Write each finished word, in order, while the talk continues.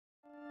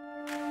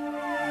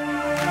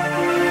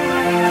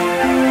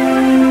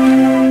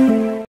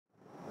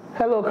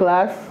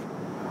class.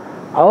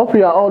 I hope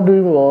you are all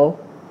doing well.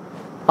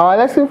 Our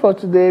lesson for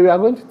today, we are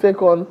going to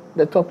take on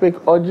the topic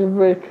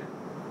algebraic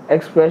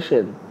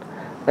expression.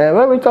 And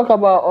when we talk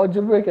about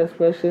algebraic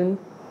expression,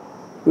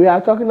 we are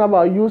talking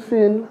about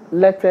using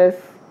letters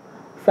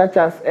such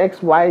as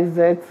x, y,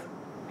 z,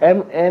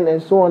 m, n,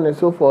 and so on and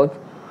so forth,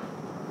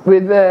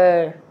 with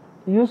the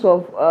use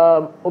of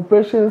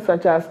operations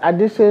such as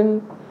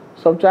addition,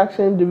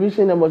 subtraction,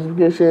 division, and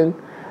multiplication,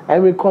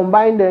 and we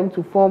combine them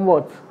to form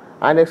what?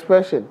 An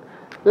expression.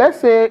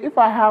 Let's say if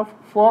I have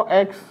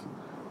 4x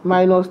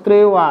minus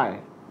 3y,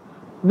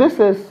 this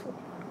is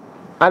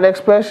an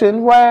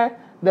expression where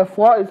the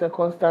 4 is a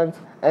constant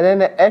and then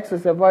the x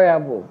is a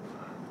variable.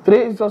 3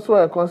 is also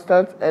a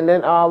constant and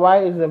then our y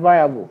is a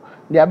variable.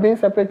 They are being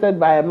separated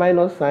by a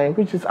minus sign,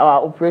 which is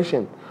our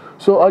operation.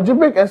 So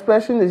algebraic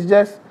expression is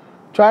just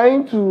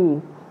trying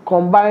to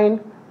combine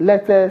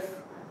letters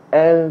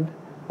and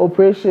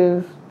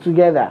operations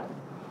together.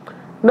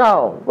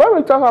 Now, when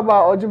we talk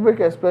about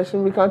algebraic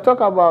expression, we can talk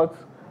about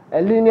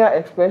a linear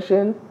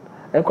expression,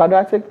 a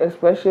quadratic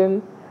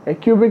expression, a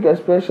cubic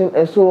expression,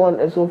 and so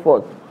on and so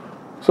forth.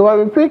 So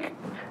when we pick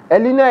a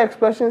linear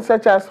expression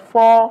such as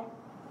 4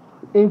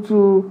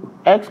 into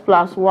x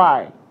plus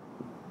y.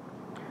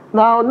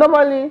 Now,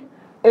 normally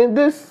in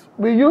this,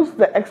 we use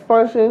the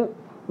expansion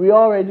we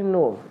already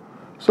know.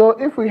 So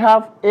if we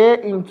have a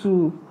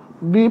into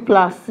b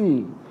plus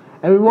c,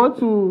 and we want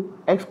to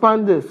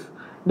expand this,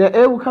 the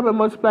a will come and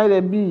multiply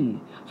the b.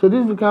 So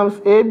this becomes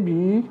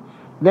ab,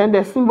 then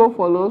the symbol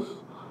follows,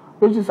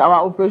 which is our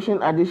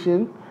operation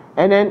addition,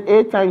 and then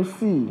a times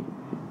c,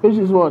 which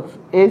is what?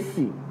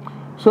 ac.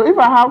 So if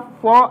I have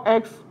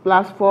 4x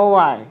plus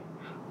 4y,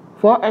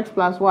 4x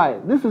plus y,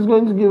 this is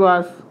going to give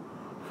us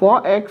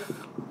 4x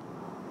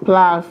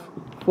plus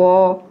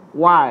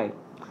 4y.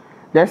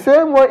 The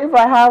same way if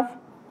I have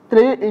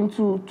 3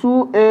 into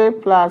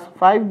 2a plus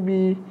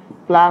 5b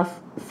plus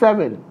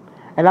 7,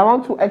 and I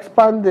want to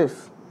expand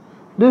this,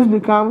 this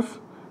becomes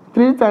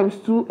 3 times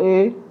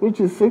 2a, which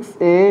is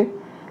 6a,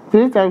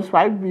 3 times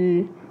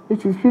 5b,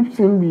 which is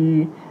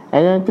 15b,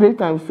 and then 3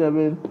 times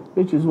 7,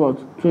 which is what?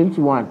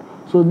 21.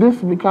 So this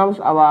becomes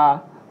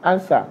our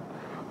answer.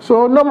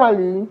 So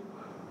normally,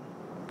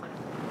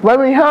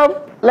 when we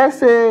have, let's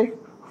say,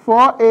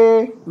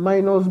 4a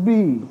minus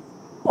b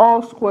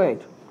all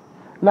squared.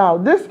 Now,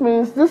 this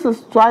means this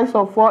is twice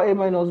of 4a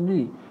minus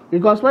b,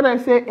 because when I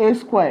say a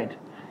squared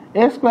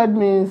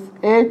means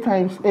a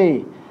times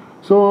a.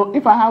 So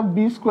if I have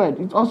b squared,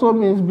 it also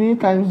means b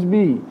times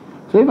b.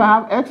 So if I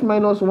have x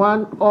minus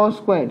 1 all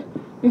squared,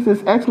 this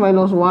is x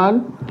minus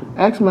 1,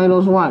 x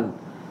minus 1.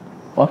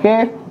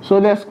 Okay? So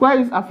the square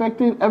is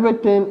affecting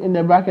everything in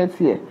the brackets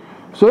here.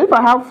 So if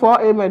I have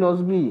 4a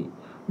minus b,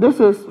 this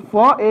is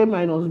 4a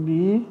minus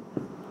b,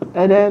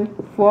 and then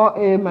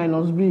 4a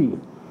minus b.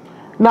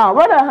 Now,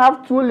 when I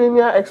have two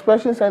linear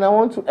expressions and I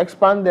want to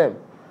expand them,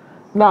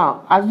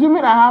 now,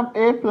 assuming I have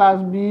a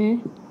plus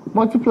b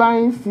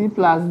multiplying c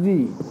plus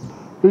d,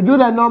 we do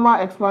the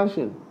normal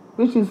expansion,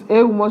 which is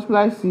a will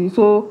multiply c.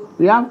 So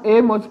we have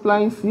a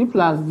multiplying c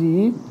plus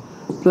d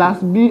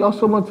plus b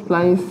also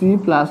multiplying c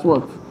plus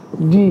what?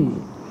 D.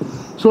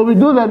 So we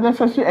do the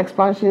necessary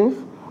expansions.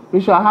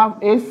 We shall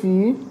have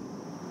ac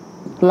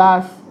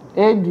plus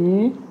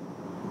ad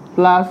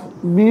plus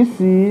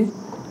bc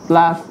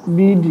plus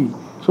bd.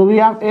 So we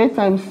have a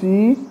times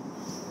c,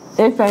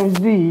 a times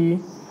d,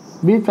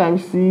 b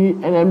times c,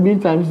 and then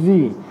b times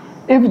d.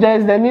 If there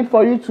is the need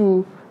for you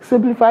to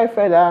simplify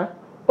further,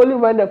 only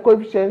when the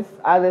coefficients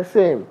are the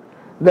same,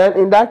 then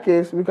in that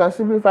case we can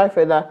simplify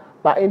further.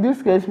 But in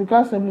this case we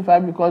can't simplify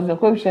because the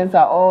coefficients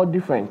are all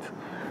different.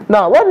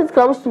 Now, when it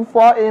comes to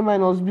 4a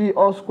minus b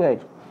all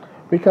squared,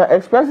 we can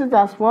express it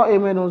as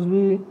 4a minus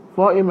b,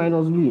 4a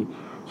minus b.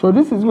 So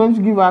this is going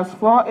to give us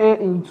 4a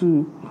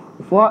into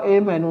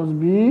 4a minus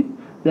b,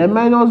 then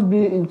minus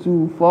b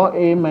into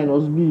 4a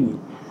minus b.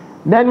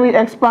 Then we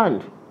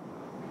expand.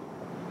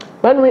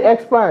 When we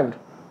expand,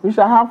 we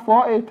shall have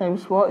 4a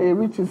times 4a,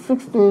 which is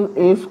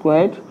 16a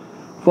squared.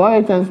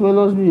 4a times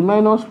minus b,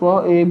 minus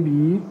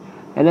 4ab,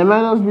 and then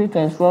minus b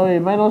times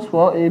 4a, minus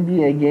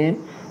 4ab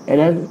again, and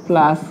then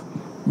plus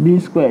b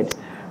squared.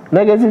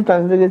 Negative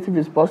times negative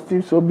is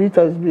positive, so b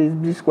times b is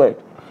b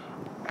squared.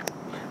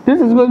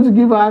 This is going to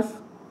give us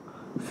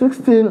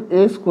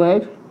 16a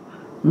squared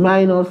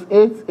minus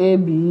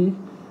 8ab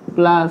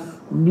plus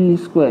b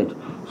squared.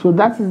 So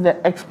that is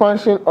the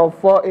expansion of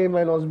 4a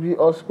minus b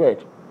all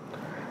squared.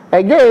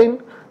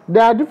 Again,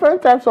 there are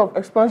different types of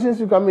expansions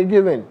you can be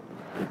given.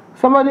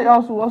 Somebody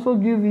else will also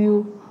give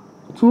you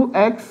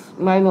 2x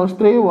minus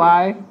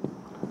 3y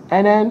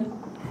and then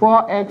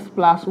 4x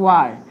plus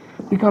y.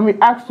 You can be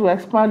asked to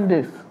expand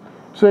this.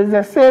 So it's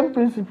the same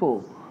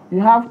principle. You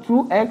have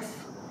 2x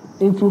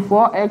into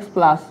 4x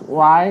plus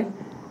y,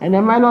 and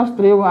then minus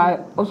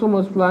 3y also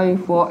multiplying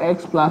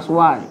 4x plus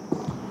y.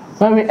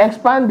 When we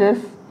expand this,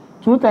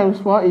 2 times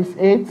 4 is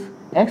 8,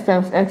 x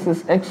times x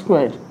is x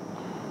squared.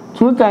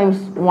 2 times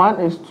 1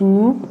 is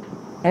 2,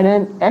 and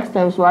then x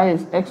times y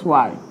is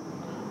xy.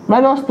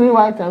 Minus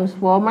 3y times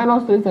 4,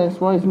 minus 3 times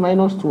 4 is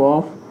minus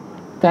 12.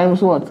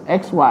 times what?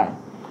 xy.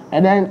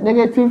 And then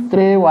negative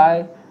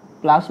 3y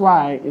plus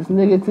y is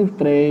negative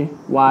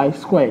 3y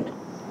squared.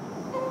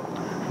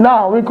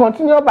 Now we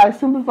continue by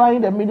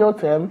simplifying the middle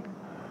term.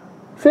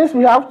 Since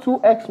we have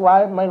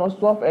 2xy minus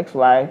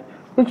 12xy,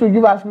 which will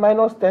give us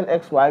minus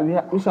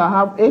 10xy, we shall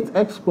have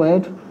 8x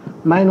squared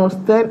minus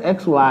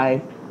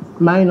 10xy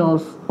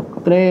minus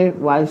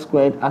 3y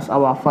squared as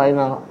our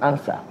final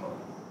answer.